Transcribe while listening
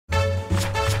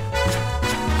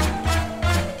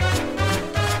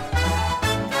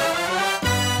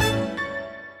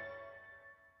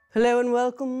Hello and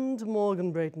welcome to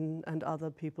Morgan, Brayton and other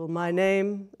people. My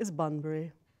name is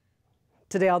Bunbury.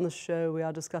 Today on the show we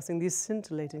are discussing the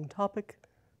scintillating topic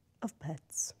of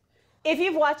pets. If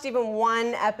you've watched even one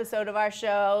episode of our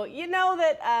show, you know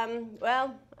that,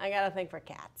 well, I got a thing for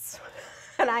cats.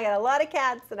 And I got a lot of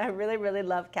cats, and I really, really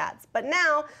love cats. But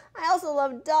now, I also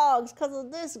love dogs because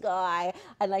of this guy.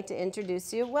 I'd like to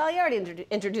introduce you. Well, he already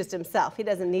introduced himself. He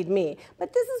doesn't need me.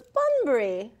 But this is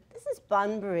Bunbury. This is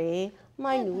Bunbury,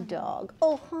 my new dog.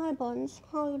 Oh, hi, Buns.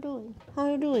 How you doing?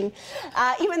 How you doing?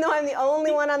 Even though I'm the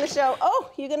only one on the show. Oh,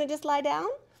 you're going to just lie down?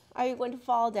 Are you going to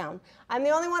fall down? I'm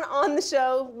the only one on the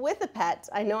show with a pet.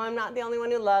 I know I'm not the only one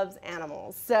who loves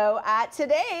animals. So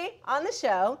today on the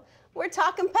show, we're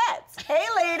talking pets. Hey,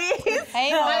 ladies.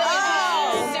 Hey,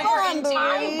 Bunbury.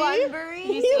 Bunbury.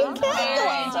 You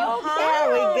can't.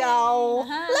 There we go.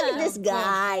 Look at this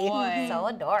guy. So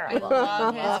adorable.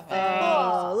 Love his face.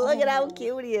 Oh, look at how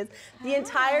cute he is. The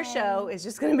entire show is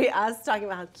just going to be us talking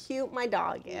about how cute my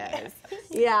dog is.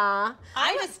 Yeah.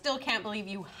 I just still can't believe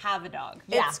you have a dog.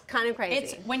 It's kind of crazy.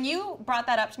 It's when you brought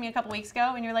that up to me a couple weeks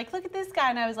ago and you're like, look at this guy,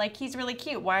 and I was like, he's really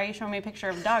cute. Why are you showing me a picture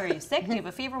of a dog? Are you sick? Do you have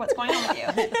a fever? What's going on with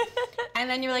you? And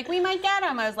then you're like, we might get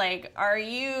him. I was like, are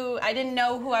you? I didn't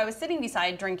know who I was sitting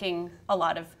beside drinking a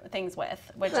lot of things with,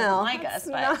 which isn't like us.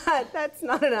 But that's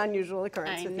not an unusual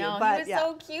occurrence I with know, you. But he was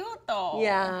so cute though.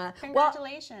 Yeah.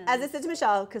 Congratulations. Well, as I said to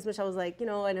Michelle, because Michelle was like, you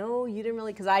know, I know you didn't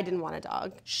really, because I didn't want a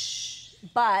dog. Shh.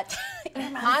 But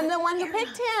I'm the one who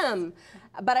picked him.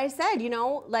 But I said, you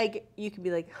know, like, you could be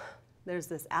like, there's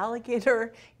this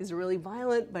alligator, he's really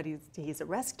violent, but he's a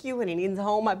rescue and he needs a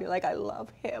home. I'd be like, I love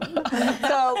him.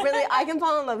 So really, I can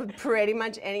fall in love with pretty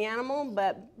much any animal,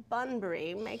 but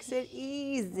Bunbury makes it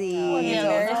easy. May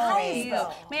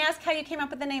I ask how you came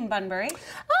up with the name Bunbury?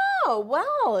 Oh,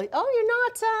 well, you're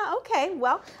not, okay,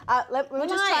 well, let me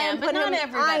just try and put him. Not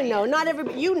everybody. I know, not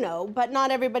everybody, you know, but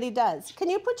not everybody does. Can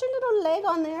you put your little leg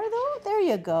on there, though? There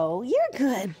you go. You're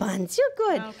good, Buns, you're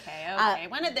good. Okay.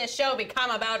 When did this show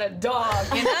become about a dog,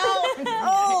 you know?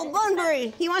 Oh,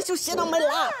 Bunbury, he wants to sit on my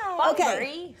lap.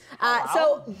 Okay,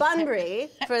 so Bunbury,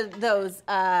 for those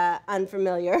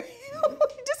unfamiliar, he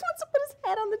just wants to put his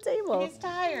head on the table. He's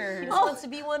tired. He just wants to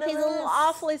be one of us. He's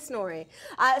awfully snory.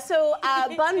 So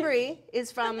Bunbury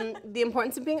is from The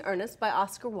Importance of Being Earnest by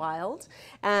Oscar Wilde.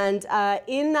 And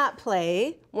in that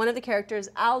play, one of the characters,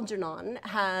 Algernon,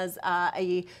 has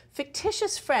a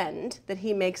fictitious friend that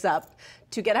he makes up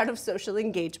to get out of social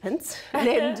engagements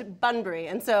named Bunbury.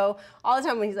 And so all the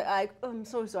time when he's like, I'm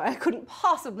so sorry, I couldn't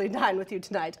possibly dine with you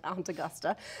tonight, Aunt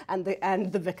Augusta and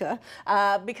the vicar,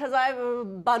 because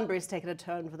Bunbury's taken a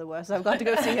turn for the worse, so I've got to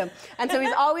go see him. And so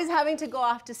he's always having to go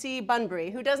off to see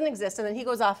Bunbury, who doesn't exist, and then he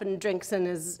goes off and drinks and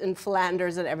is in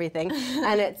Flanders and everything.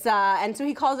 And it's and so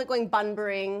he calls it going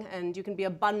Bunburying, and you can be a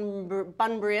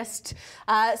Bunburyist.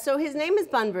 So his name is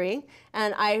Bunbury,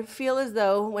 and I feel as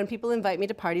though when people invite me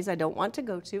to parties I don't want to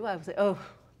go to, I was like, oh,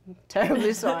 I'm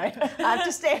terribly sorry. I have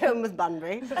to stay home with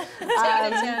Bunbury. Taking a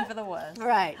turn for the worse.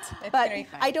 Right. It's But very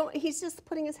fun. I don't, he's just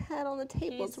putting his head on the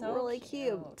table. He's It's so really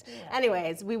cute. Yeah.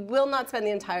 Anyways, we will not spend the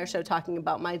entire show talking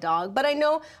about my dog, but I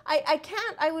know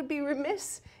I would be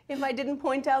remiss if I didn't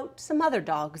point out some other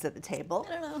dogs at the table.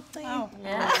 I don't know. Oh,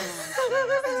 Yeah.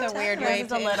 it's a weird way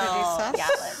to introduce us.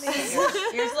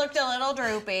 Yeah, Yours looked a little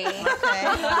droopy.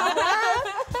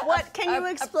 What, can you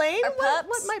explain our what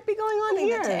pups? might be going on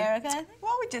here? To Erica, I think.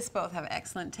 Well, we just both have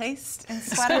excellent taste in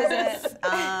sweaters.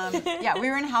 Yeah, we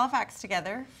were in Halifax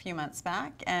together a few months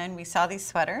back, and we saw these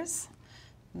sweaters.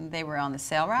 They were on the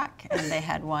sale rack, and they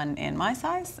had one in my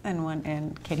size and one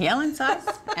in Katie Ellen's size.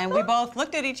 And we both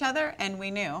looked at each other, and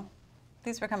we knew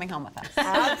these were coming home with us.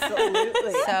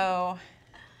 Absolutely. So,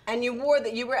 And you wore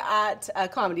that. You were at a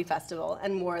comedy festival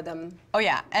and wore them. oh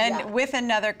yeah, and Yeah. with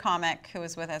another comic who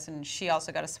was with us, and she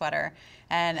also got a sweater.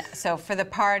 And so for the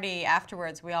party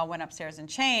afterwards, we all went upstairs and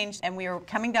changed, and we were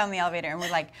coming down the elevator, and we're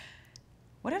like,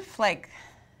 what if, like,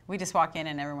 we just walk in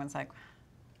and everyone's like,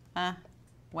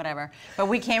 whatever. But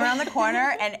we came around the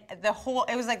corner, and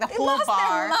it was like the whole lost their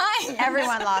bar, mind.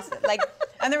 everyone lost it. Like,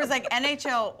 and there was like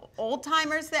NHL old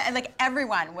timers there, and like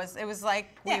everyone was. It was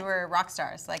like we were rock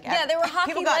stars. Like, Yeah, there were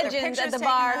hockey people got their legends at pictures the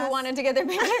bar taken who us. wanted to get their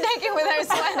picture taken with our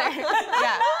sweater.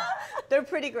 Yeah, They're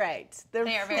pretty great. They're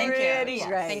They are very pretty cute.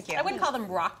 great. thank you. I wouldn't call them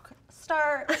rock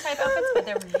star type outfits, but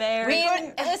they're very.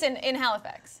 Listen, in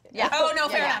Halifax. Yeah. Oh no,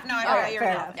 fair enough. No, I forgot. You're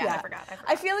fair right. enough, Yeah, yeah. I forgot.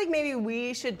 I feel like maybe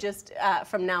we should just,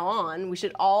 from now on, we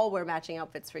should all wear matching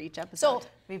outfits for each episode. Sold.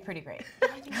 It'd be pretty great.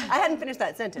 I hadn't finished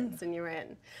that sentence, and you were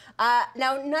in.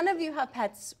 Now, none of you have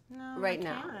pets right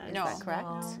now. Is No. that correct?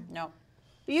 No.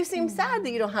 You seem sad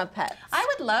that you don't have pets. I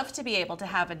would love to be able to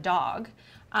have a dog.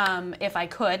 if I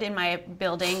could in my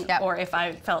building, or if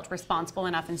I felt responsible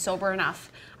enough and sober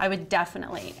enough, I would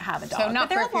definitely have a dog. So not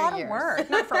but they're for a a lot few of years. work.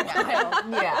 Not for a while.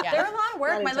 They're a lot of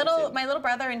work. Not My little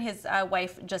brother and his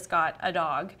wife just got a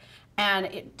dog.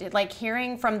 And like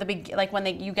hearing from the like when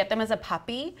you get them as a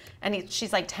puppy, and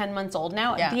she's like 10 months old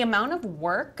now. The amount of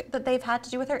work that they've had to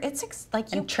do with her, it's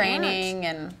like you training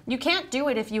and you can't do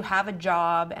it if you have a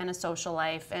job and a social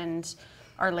life and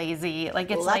are lazy.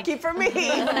 Like it's lucky for me.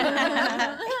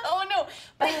 Oh no,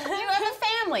 but you have a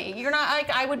family. You're not like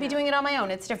I would be doing it on my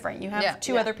own. It's different. You have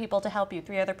two other people to help you,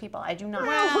 3 other people. I do not.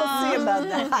 We'll see about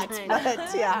that.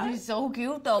 But yeah, He's so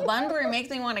cute though. Bunbury makes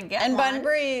me want to get And one.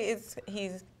 Bunbury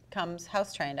comes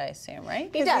house trained, I assume, right?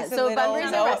 He does. So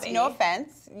Bunbury's a rescue. No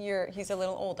offense, he's a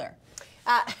little older.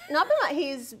 Not by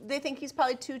much. They think he's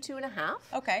probably 2.5.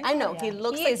 Okay. I know. He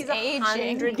looks like he's aging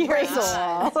 100 years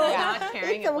old. Yeah, not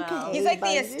carrying it well. He's like the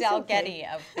Bunbury, Estelle it's okay. Getty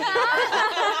of the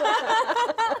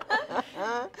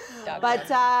dog But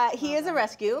world. he is a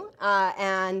rescue,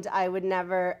 and I would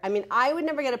never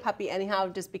get a puppy anyhow,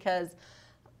 just because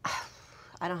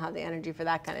I don't have the energy for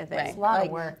that kind of thing. Right. It's a lot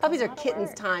of work. Puppies are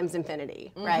kittens times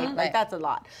infinity, right? Like Right. that's a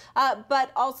lot.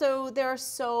 But also there are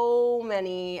so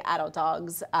many adult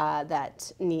dogs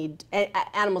that need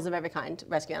animals of every kind,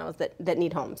 rescue animals that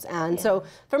need homes. And so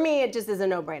for me, it just is a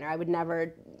no-brainer. I would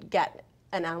never get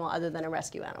an animal other than a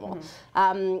rescue animal.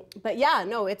 But yeah,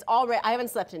 no, it's already, I haven't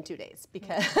slept in 2 days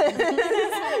because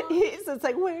so it's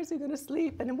like, where is he going to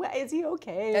sleep? And is he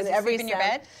okay? Does And he sleep in your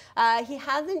bed? He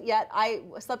hasn't yet. I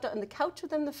slept on the couch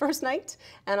with him the first night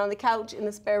and on the couch in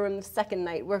the spare room the second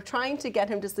night. We're trying to get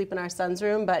him to sleep in our son's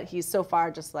room, but he's so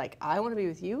far just like, I want to be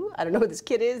with you. I don't know who this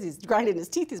kid is. He's grinding his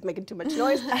teeth. He's making too much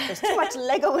noise. There's too much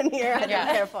Lego in here. I don't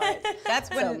care for it. That's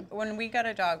when we got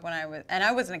a dog when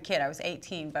I wasn't a kid, I was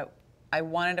 18, but I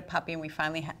wanted a puppy, and we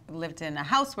finally lived in a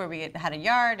house where we had a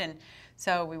yard, and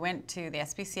so we went to the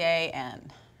SPCA,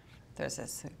 and there's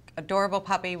this adorable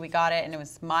puppy. We got it, and it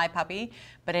was my puppy,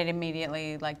 but it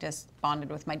immediately just bonded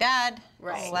with my dad.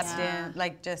 Right. Slept in,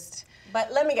 just.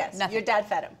 But let me guess, Nothing. your dad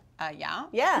fed him. Yeah.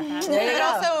 Yeah. There you go.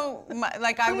 Also,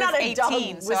 I was not a dog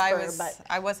 18, so whisperer,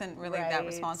 I wasn't really that Right.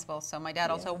 responsible. So my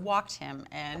dad also walked him,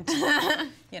 and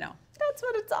That's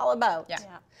what it's all about. Yeah.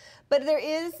 But there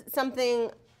is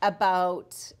something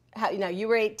about how, you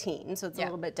were 18, so it's a Yeah.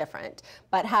 little bit different.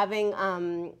 But having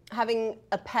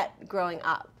a pet growing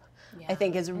up, I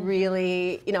think is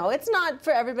really, it's not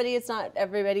for everybody. It's not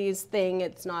everybody's thing.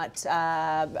 It's not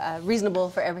reasonable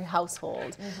for every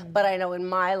household. But I know in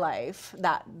my life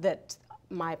that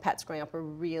my pets growing up were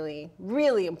really,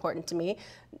 really important to me.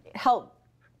 Help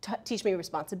teach me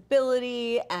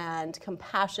responsibility and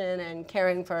compassion and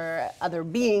caring for other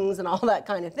beings and all that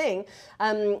kind of thing.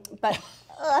 But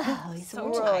he's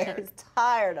so tired. He's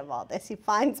tired of all this. He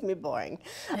finds me boring.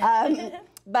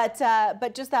 But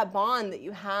just that bond that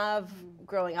you have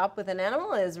growing up with an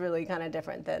animal is really kind of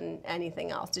different than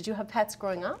anything else. Did you have pets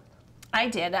growing up? I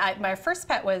did. My first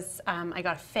pet was I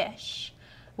got a fish,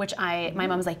 which my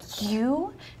mom was like,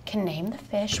 you can name the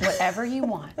fish whatever you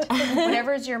want,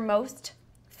 whatever is your most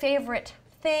favorite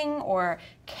thing or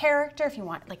character. If you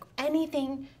want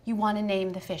anything you want to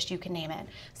name the fish, you can name it.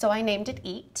 So I named it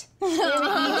Eat. Because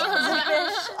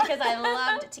I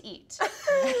loved to eat.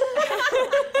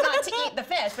 Not to eat the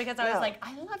fish, because I was like,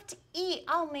 I love to eat.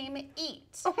 I'll name it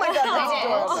Eat. Oh my God, that's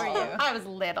adorable. For you. I was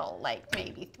little,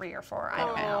 maybe 3 or 4. I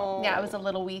don't know. Yeah, it was a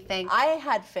little wee thing. I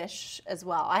had fish as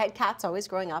well. I had cats always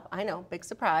growing up. I know, big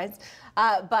surprise.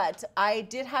 But I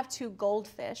did have 2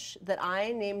 goldfish that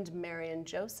I named Mary and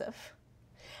Joseph.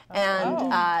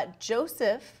 And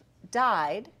Joseph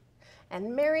died,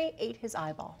 and Mary ate his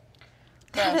eyeball.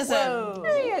 That is a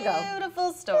There you go.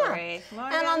 beautiful story.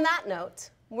 And on that note,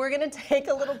 we're gonna take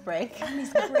a little break.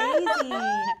 Mommy's crazy.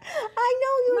 I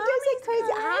know you were just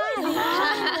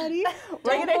crazy.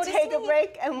 We're gonna take a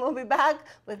break, and we'll be back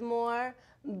with more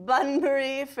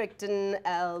Bunbury, Fricton,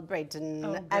 L,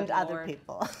 Brayton, and other Lord.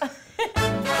 people.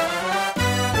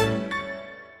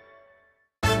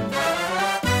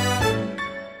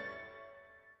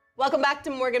 Welcome back to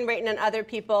Morgan, Brayton, and other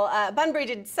people. Bunbury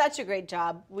did such a great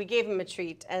job. We gave him a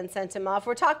treat and sent him off.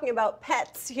 We're talking about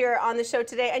pets here on the show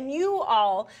today, and you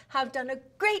all have done a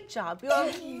great job. You are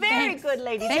very good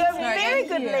ladies. You are very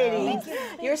good ladies.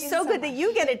 You're so good that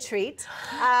you get a treat.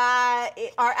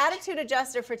 Our attitude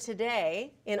adjuster for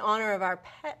today, in honor of our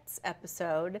pets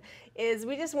episode, is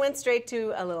we just went straight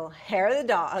to a little hair of the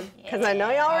dog, because I know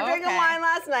y'all were drinking wine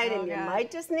last night, and you might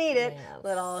just need it.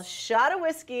 Little shot of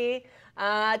whiskey.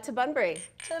 To Bunbury.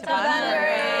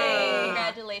 Bunbury.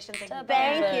 Congratulations again.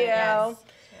 Thank you.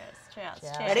 Cheers.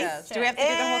 Ready? Do we have to do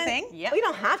the whole thing? Yep. We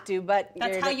don't have to, but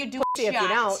That's you're how the you do pussy if you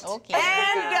shots. don't. Okay.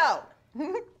 And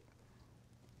go.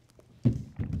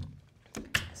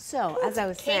 So, as I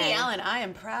was Katie saying, Allen, I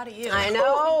am proud of you. I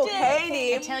know,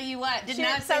 Katie. I tell you what, did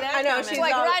not She- see that I know, coming. she's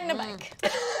Like all- riding a bike.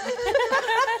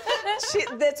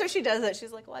 That's what she does. It.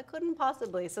 She's like, well, I couldn't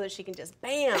possibly, so that she can just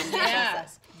bam. Yeah.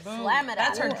 Slam it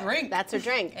That's out. her drink. That's her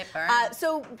drink. It burns.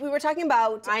 So we were talking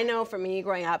about. I know for me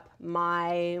growing up,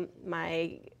 my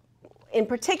in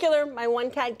particular, my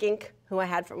one cat Gink, who I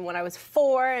had from when I was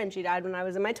 4, and she died when I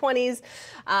was in my 20s,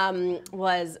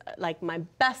 was like my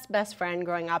best friend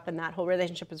growing up, and that whole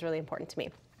relationship was really important to me.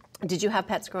 Did you have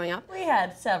pets growing up? We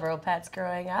had several pets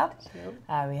growing up.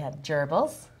 We had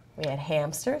gerbils, we had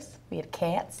hamsters, we had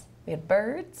cats, we had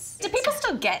birds. Do people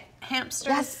still get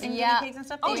hamsters and guinea pigs and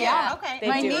stuff? Oh, They yeah. do? Okay. They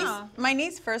My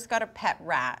niece first got a pet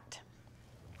rat.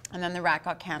 And then the rat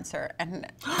got cancer, and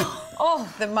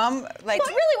the mom like. It's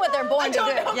really what they're born to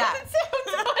do. Yeah.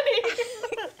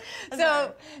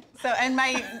 Sounds So and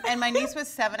my niece was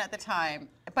 7 at the time,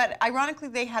 but ironically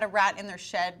they had a rat in their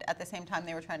shed at the same time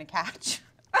they were trying to catch.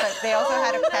 But they also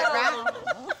had a pet rat.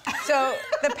 So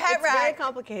the pet It's very rat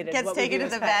complicated gets what we taken do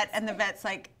to as the pets. vet, and the vet's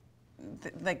like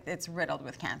it's riddled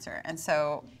with cancer. And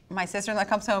so my sister-in-law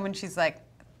comes home and she's like,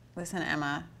 "Listen,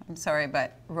 Emma, I'm sorry,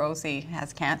 but Rosie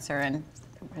has cancer and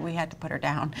we had to put her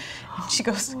down." And she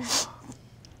goes,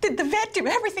 "Did the vet do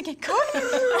everything he could?" Like,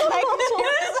 she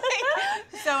was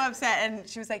like, so upset, and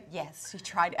she was like, "Yes, she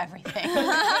tried everything."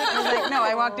 I was like, "No,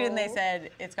 I walked in and they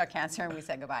said it's got cancer," and we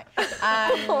said goodbye.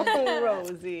 Oh,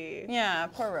 Rosie. Yeah,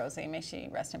 poor Rosie. May she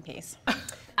rest in peace.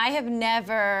 I have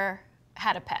never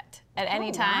had a pet at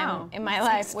any time in my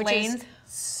life, which is explains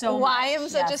so why much. I'm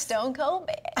such a stone cold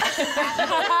bitch.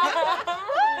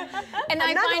 And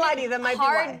I not find gonna lie to it you, that might be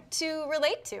hard why. to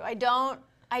relate to. I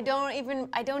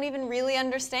don't even really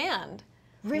understand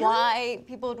why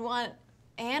people would want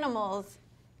animals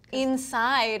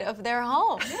inside of their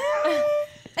home.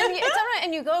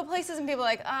 And you go places and people are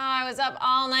like, "Oh, I was up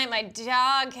all night. My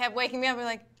dog kept waking me up." We're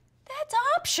like, "That's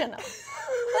optional.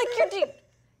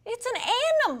 It's an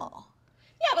animal."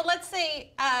 Yeah, but let's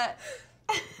say,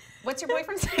 what's your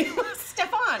boyfriend's name?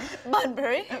 Stefan.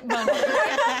 Bunbury.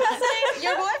 Say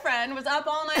your boyfriend was up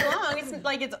all night long. It's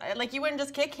like you wouldn't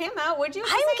just kick him out, would you?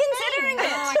 I'm considering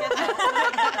it. Oh, I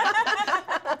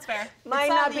guess that's fair. Might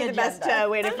not be the best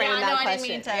way to frame that I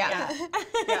question.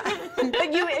 didn't mean to.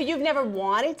 But you've never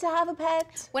wanted to have a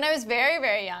pet? When I was very,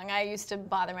 very young, I used to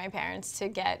bother my parents to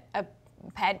get a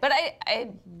pet, but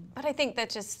I think that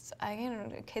just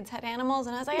kids had animals,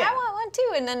 and I was like, I want one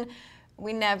too, and then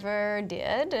we never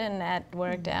did, and that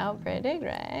worked out pretty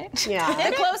great. Yeah.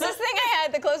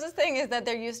 The closest thing is that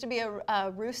there used to be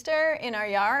a rooster in our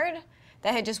yard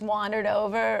that had just wandered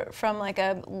over from like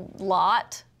a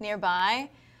lot nearby.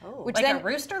 Which Like then, a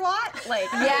rooster lot?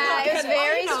 Like yeah, it was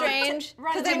very strange.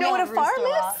 Because they know what a farm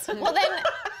is? Well then,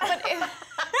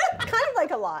 Kind of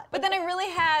like a lot. but then I really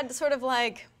had sort of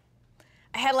like,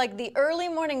 I had like the early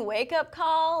morning wake up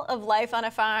call of life on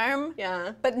a farm.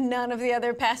 Yeah. But none of the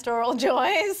other pastoral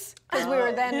joys. Because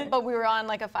we were on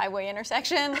like a 5-way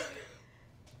intersection.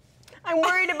 I'm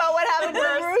worried about what happened to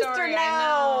the rooster story, I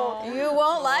now. You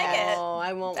won't like it. Oh,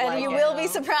 I won't And like you it. will be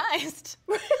surprised.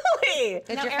 Really? Did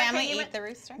your Erica, family you eat the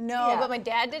rooster? No, Yeah. but my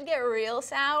dad did get real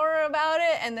sour about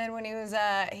it. And then when he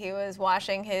was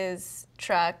washing his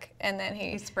truck, and then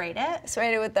he sprayed it?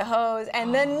 sprayed it with the hose,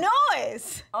 and the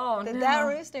noise that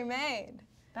rooster made.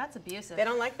 That's abusive. They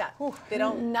don't like that. They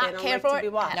don't, Not they don't care like for to be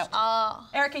it washed. at all.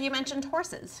 Erica, you mentioned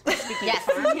horses. Yes.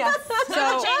 Yes.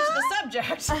 So change the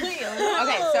subject.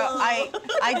 Okay, so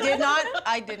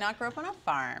I did not grow up on a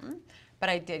farm, but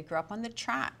I did grow up on the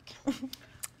track.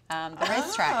 The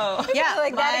racetrack. Yeah,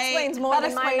 Like that explains more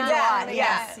than my explains not. that,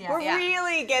 Yes. We're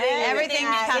really getting Everything's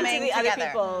coming into the other together.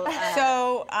 people.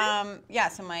 So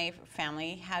so my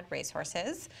family had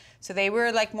racehorses. So they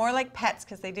were like more like pets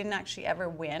because they didn't actually ever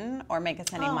win or make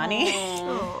us any money.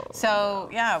 So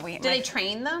yeah, Do they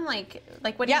train them? Like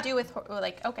what do Yeah. you do with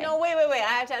okay? No, wait. I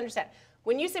have to understand.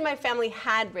 When you say my family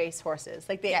had racehorses,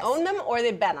 like they Yes. own them or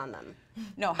they bet on them?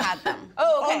 No, had them.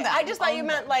 Oh, okay. Owned them. I just thought you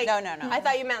meant like. No. I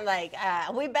thought you meant like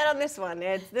we bet on this one.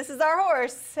 This is our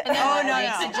horse. Oh,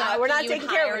 no. We're not You would taking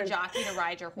care hire of a it. jockey to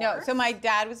ride your horse. No, so my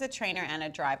dad was a trainer and a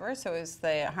driver, so it was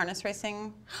the harness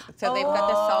racing. So they've got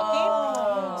the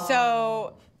sulky.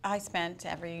 So I spent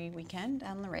every weekend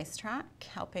on the racetrack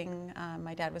helping.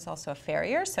 My dad was also a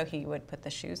farrier, so he would put the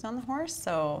shoes on the horse.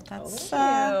 So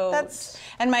that's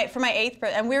and for my 8th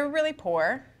birthday, and we were really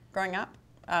poor growing up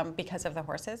because of the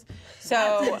horses.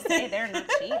 So they're not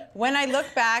cheap. when I look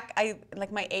back,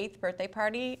 my 8th birthday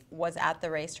party was at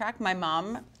the racetrack. My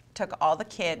mom took all the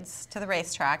kids to the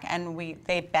racetrack and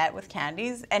they bet with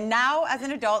candies. And now, as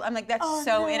an adult, I'm like, that's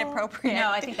so inappropriate. No,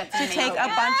 I think that's to take a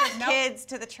bunch of kids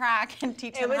to the track and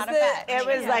teach them how to bet. It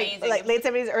was like late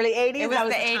 70s, early 80s. It was that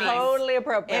the 80s. Totally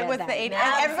appropriate. It was the 80s.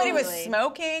 And everybody was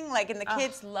smoking, like, and the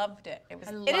kids loved it.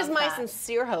 It is my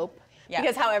sincere hope. Yeah.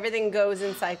 Because how everything goes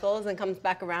in cycles and comes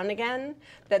back around again,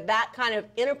 that kind of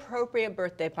inappropriate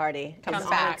birthday party comes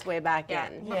on its way back in.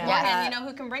 And you know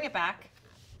who can bring it back?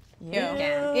 You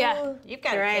can. Yeah. You've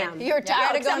got Here I it. am. You're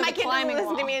tired of going my to kid doesn't climbing listen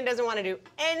to wall. me and doesn't want to do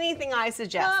anything I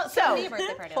suggest. Well, so send me a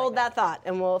birthday party hold like that thought,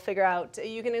 and we'll figure out.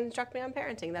 You can instruct me on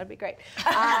parenting. That'd be great.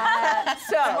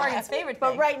 Morgan's favorite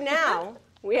But thing. right now,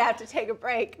 we have to take a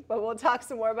break. But we'll talk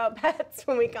some more about pets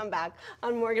when we come back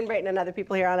on Morgan Brayton and Other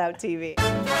People here on Out TV.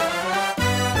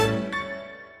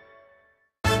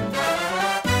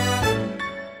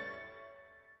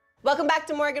 Welcome back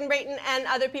to Morgan Brayton and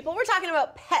Other People. We're talking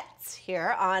about pets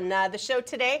here on the show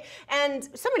today. And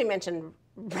somebody mentioned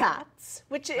rats,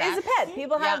 which is a pet.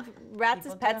 People have rats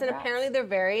as pets, and apparently they're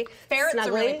very Ferrets snuggly.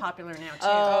 are really popular now, too.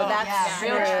 Oh, that's true.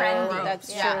 real trendy. That's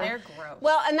true. Yeah, they're gross.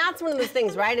 Well, and that's one of those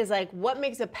things, right? Is like what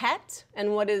makes a pet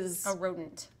and what is A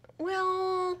rodent.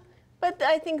 well. But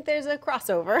I think there's a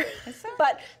crossover.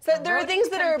 But so there are things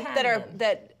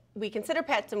that we consider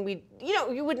pets, and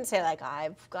you wouldn't say like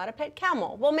I've got a pet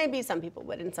camel. Well, maybe some people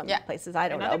would in some places. I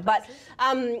don't know. But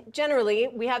generally,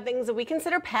 we have things that we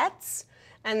consider pets,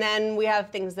 and then we have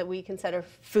things that we consider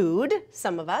food.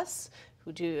 Some of us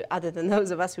who do, other than those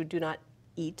of us who do not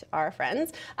eat our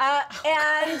friends. I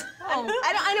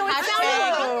know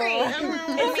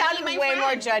it sounded way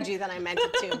more judgy than I meant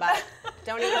it to, but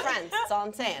don't eat your friends. That's all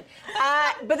I'm saying.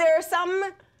 But there are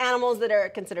some animals that are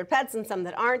considered pets and some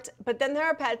that aren't. But then there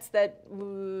are pets that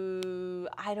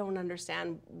I don't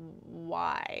understand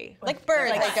why. Like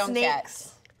birds, I don't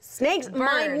snakes. Snakes.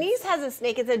 My niece has a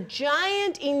snake. It's a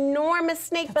giant, enormous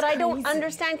snake, but I don't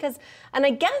understand and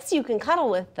I guess you can cuddle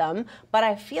with them, but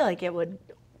I feel like it would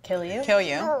Kill you? Kill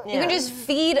you. You can just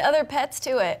feed other pets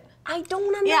to it. I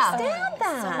don't understand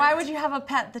that. So why would you have a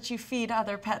pet that you feed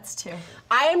other pets to?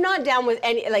 I am not down with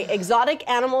any exotic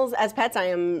animals as pets.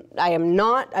 I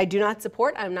do not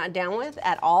support. I'm not down with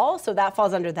at all. So that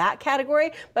falls under that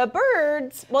category. But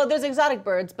birds, well, there's exotic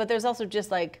birds, but there's also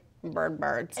just like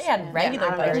birds. We had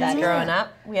regular birds growing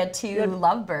up. We had two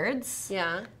lovebirds.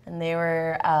 Yeah. And they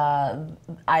were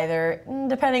either,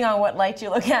 depending on what light you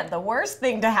look at, the worst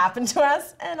thing to happen to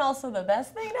us, and also the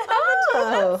best thing to happen to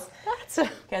us.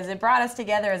 Because it brought us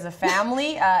together as a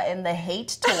family in the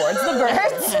hate towards the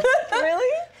birds.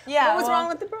 Really? Yeah. What was wrong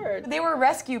with the birds? They were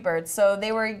rescue birds, so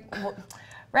they were.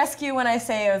 Rescue, when I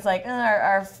say it was like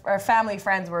our family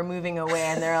friends were moving away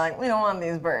and they're like, we don't want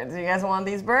these birds. You guys want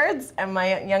these birds? And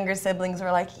my younger siblings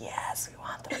were like, yes, we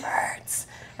want the birds.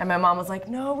 And my mom was like,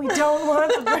 no, we don't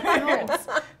want the birds.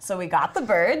 So we got the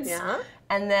birds. Yeah.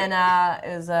 And then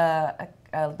it was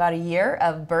about a year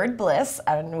of bird bliss,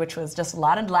 which was just a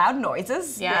lot of loud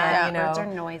noises. Yeah, birds are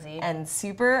noisy. And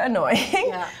super annoying.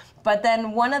 Yeah. But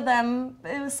then one of them,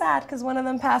 it was sad because one of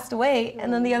them passed away,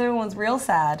 and then the other one was real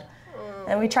sad.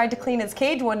 And we tried to clean its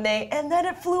cage one day, and then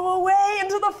it flew away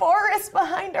into the forest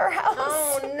behind our house.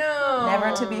 Oh, no.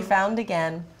 Never to be found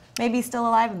again. Maybe he's still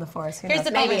alive in the forest. Who knows? Here's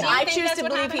the thing. I choose to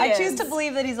believe he is. I choose to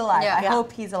believe that he's alive. I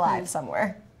hope he's alive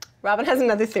somewhere. Robyn has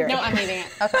another theory. No, I'm leaving it.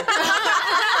 Okay.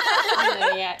 I'm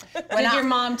leaving it. Did your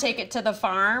mom take it to the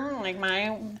farm, like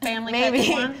my family?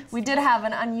 Maybe. Once? We did have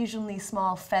an unusually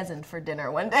small pheasant for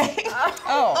dinner one day.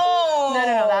 Oh.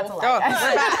 No, that's a lie.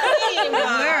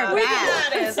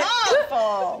 That is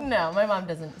awful. No, my mom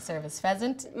doesn't serve as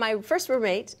pheasant. My first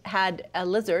roommate had a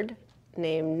lizard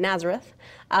named Nazareth,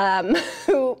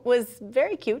 who was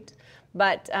very cute,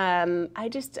 but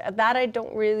I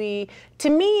don't really. To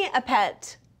me, a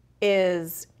pet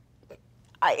is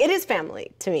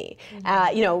family to me.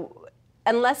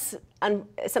 Unless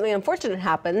something unfortunate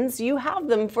happens, you have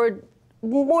them for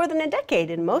more than a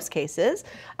decade in most cases,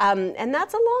 and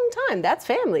that's a long time. That's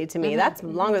family to me. That's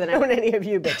longer than I know any of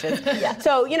you bitches.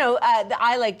 So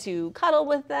I like to cuddle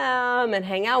with them and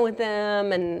hang out with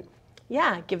them, and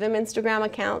give them Instagram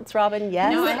accounts. Robyn,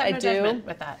 yes, No, I have no do. judgment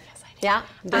with that. Yes, I do. Yeah,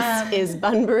 this is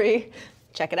Bunbury.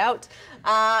 Check it out.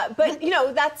 But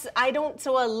I don't.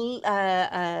 So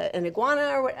an iguana,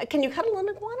 or what? Can you cuddle an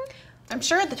iguana? I'm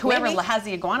sure that whoever has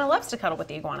the iguana loves to cuddle with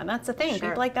the iguana. That's the thing.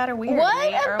 People like that are weird.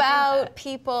 What about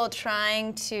people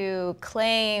trying to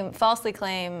falsely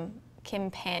claim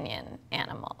companion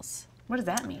animals? What does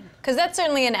that mean? Because that's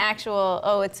certainly an actual.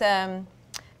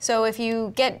 So if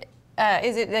you get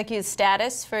is it like his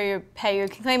status for your pet you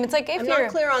can claim? It's like if I'm you're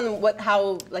not clear on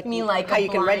how Like how a you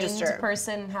can blind register.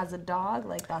 person has a dog,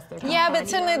 like that's their yeah, but companion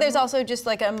certainly there's animal? also just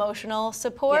like emotional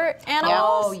support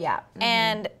animals. Oh yeah.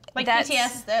 And Like that's,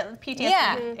 PTSD.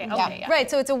 Yeah. Okay, yeah. Right,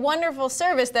 so it's a wonderful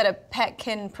service that a pet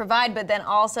can provide, but then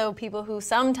also people who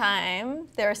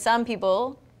there are some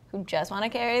people who just want to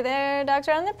carry their dogs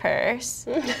around in their purse,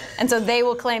 and so they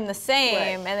will claim the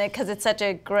same, and because it's such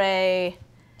a gray.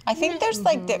 I think there's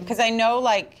like, because I know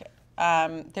like,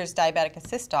 there's diabetic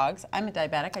assist dogs. I'm a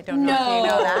diabetic. I don't know if you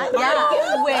know that.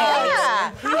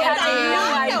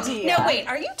 No, wait.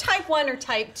 Are you type 1 or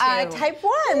type 2? Type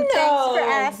 1. Thanks for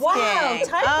asking. Wow,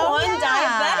 type 1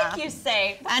 yeah. diabetic, you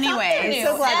say. Anyway, Something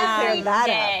so new glad you cleared every that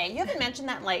day. You haven't mentioned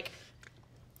that in like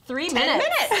 3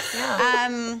 minutes.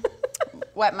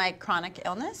 What, my chronic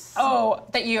illness? Oh,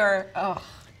 that you're. Oh,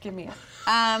 give me a.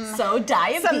 So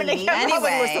diabetes. Somebody come up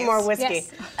with some more whiskey.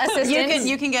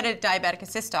 You can get a diabetic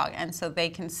assist dog, and so they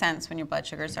can sense when your blood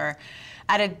sugars are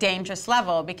at a dangerous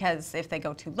level, because if they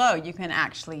go too low, you can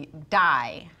actually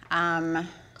die.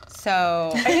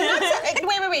 So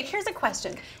Wait. Here's a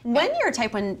question. When you're a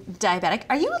type 1 diabetic,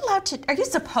 are you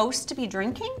supposed to be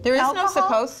drinking? there is alcohol? no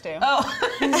supposed to.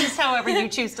 Oh, this is however you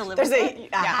choose to live with it.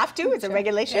 I have to. It's a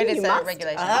regulation. It is You a must?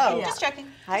 regulation. Oh, Just checking.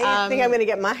 I think I'm going to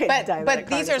get my diabetic But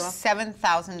these are card as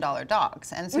 $7,000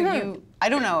 dogs, and so I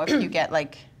don't know if you get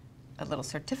like a little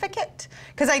certificate,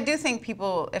 because I do think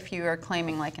people, if you are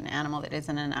claiming like an animal that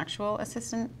isn't an actual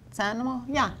assistance animal,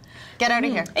 get out of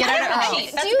here. Get out of our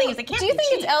house. That's the thing, is it can't Do you be think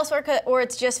cheap. it's elsewhere or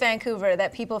it's just Vancouver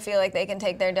that people feel like they can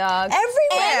take their dogs?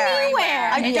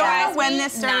 Everywhere. I don't know when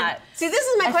this started. See, this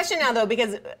is my question now, though,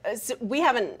 because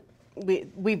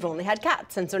we've only had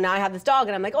cats, and so now I have this dog,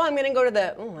 and I'm like, oh, I'm going to go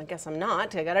to I guess I'm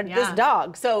not. I got this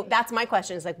dog. So that's my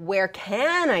question: is like, where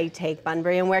can I take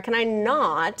Bunbury, and where can I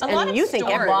not? A lot of think stores.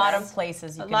 everywhere. A lot of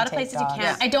places you can A lot of take places dogs. you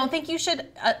can. I don't think you should.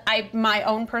 My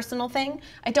own personal thing.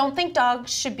 I don't think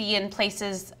dogs should be in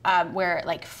places where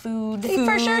like food,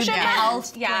 for sure should be.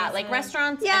 health, like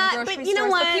restaurants Yeah, and grocery but you know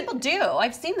stores. what? But people do.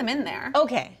 I've seen them in there.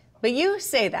 Okay, but you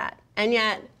say that, and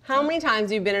yet, how many times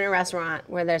have you been in a restaurant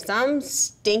where there's some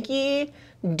stinky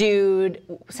dude,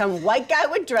 some white guy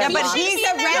with dreadlocks? Yeah, but he's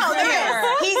a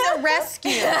rescue. He's a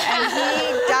rescue, and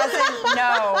he doesn't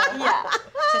know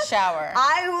to shower.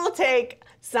 I will take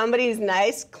somebody's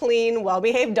nice, clean,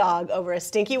 well-behaved dog over a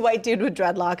stinky white dude with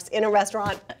dreadlocks in a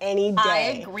restaurant any day. I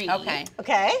agree. Okay.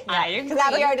 Okay? I agree. Can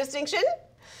that be our distinction?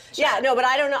 Sure. Yeah, no, but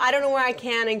I don't know. I don't know where I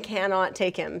can and cannot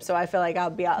take him. So I feel like I'll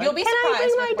be out. You'll be can surprised I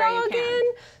bring with my where you dog can.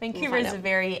 in? Vancouver is a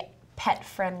very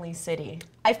pet-friendly city.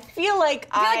 I feel like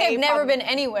I've never been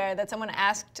anywhere that someone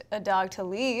asked a dog to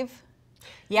leave.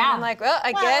 Yeah. I'm like, well,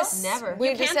 I guess never. we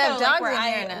You just can't have go, like, dogs where in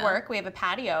here I now. work. We have a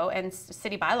patio, and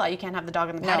city bylaw, you can't have the dog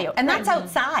on the patio, and that's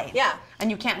outside. Yeah.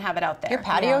 and you can't have it out there. Your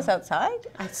patio's outside?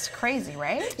 It's crazy,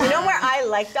 right? You know where I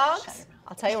like dogs?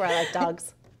 I'll tell you where I like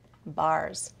dogs.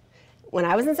 Bars. When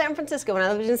I was in San Francisco, when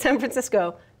I lived in San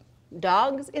Francisco,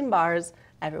 dogs in bars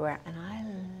everywhere, and I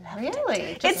loved it.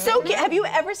 Really? It's so cute. Have you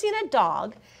ever seen a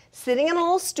dog sitting in a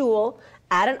little stool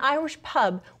at an Irish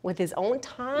pub with his own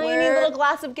tiny little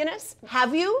glass of Guinness?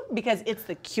 Have you? Because it's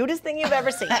the cutest thing you've ever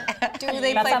seen. Do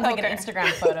they That play sounds poker? like an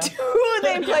Instagram photo. Do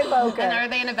they play poker? And are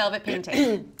they in a velvet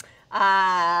painting?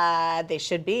 They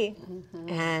should be.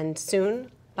 And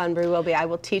soon, Bunbury will be. I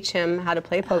will teach him how to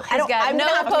play poker. He's got I'm no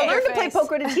gonna have to poker learn to play face.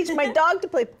 poker to teach my dog to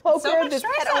play poker. So much This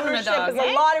stress pet having a ownership dog, is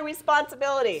eh? a lot of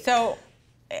responsibility. So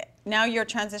now you're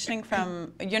transitioning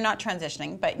from, you're not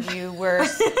transitioning, but you were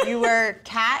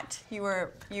cat, you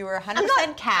were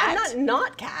 100% cat. I'm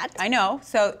not cat. I know.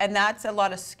 So, and that's a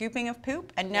lot of scooping of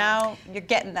poop, and now you're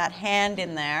getting that hand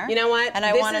in there. You know what? And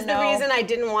I this want to is know. the reason I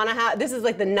didn't want to have. This is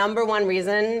like the #1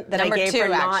 reason that Number I gave 2, for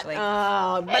not. actually.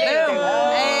 Oh, but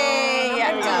Hey,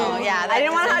 yeah, no, yeah. I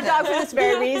didn't want to have a dog for this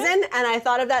very reason, and I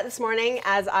thought of that this morning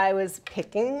as I was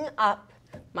picking up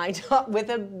my dog with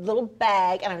a little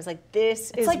bag, and I was like,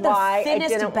 "This is like the why I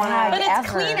thinnest didn't want to." bag But it's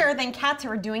ever. cleaner than cats who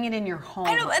are doing it in your home.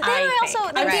 I know, but then I also-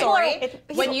 think. then I'm people are- sorry.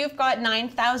 When you've got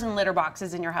 9,000 litter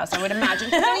boxes in your house, I would imagine.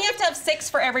 Don't you have to have 6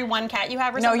 for every 1 cat you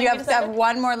have, or No, something? you have to have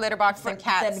 1 more litter box than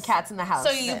cats. Than cats in the house.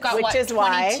 So you've got Which what? is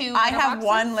why 22 I litter have boxes?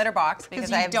 1 litter box because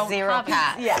you I have don't 0 have it.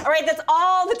 cats. Yeah. All right, that's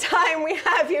all the time we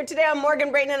have here today on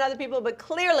Morgan, Brayton, and Other People. But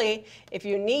clearly, if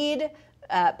you need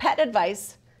pet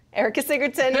advice, Erica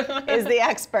Sigurdson is the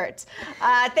expert.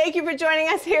 Thank you for joining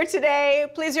us here today.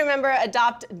 Please remember,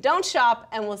 adopt, don't shop,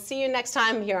 and we'll see you next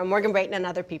time here on Morgan, Brayton, and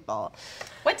Other People.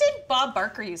 What did Bob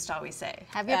Barker used to always say?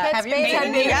 Have your pets have your spayed pets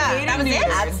and neutered. neutered. That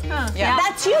was it? Yeah.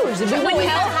 That's huge. We wouldn't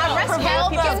have rescue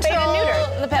Help people spayed and neutered.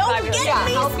 control the pet population.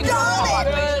 Help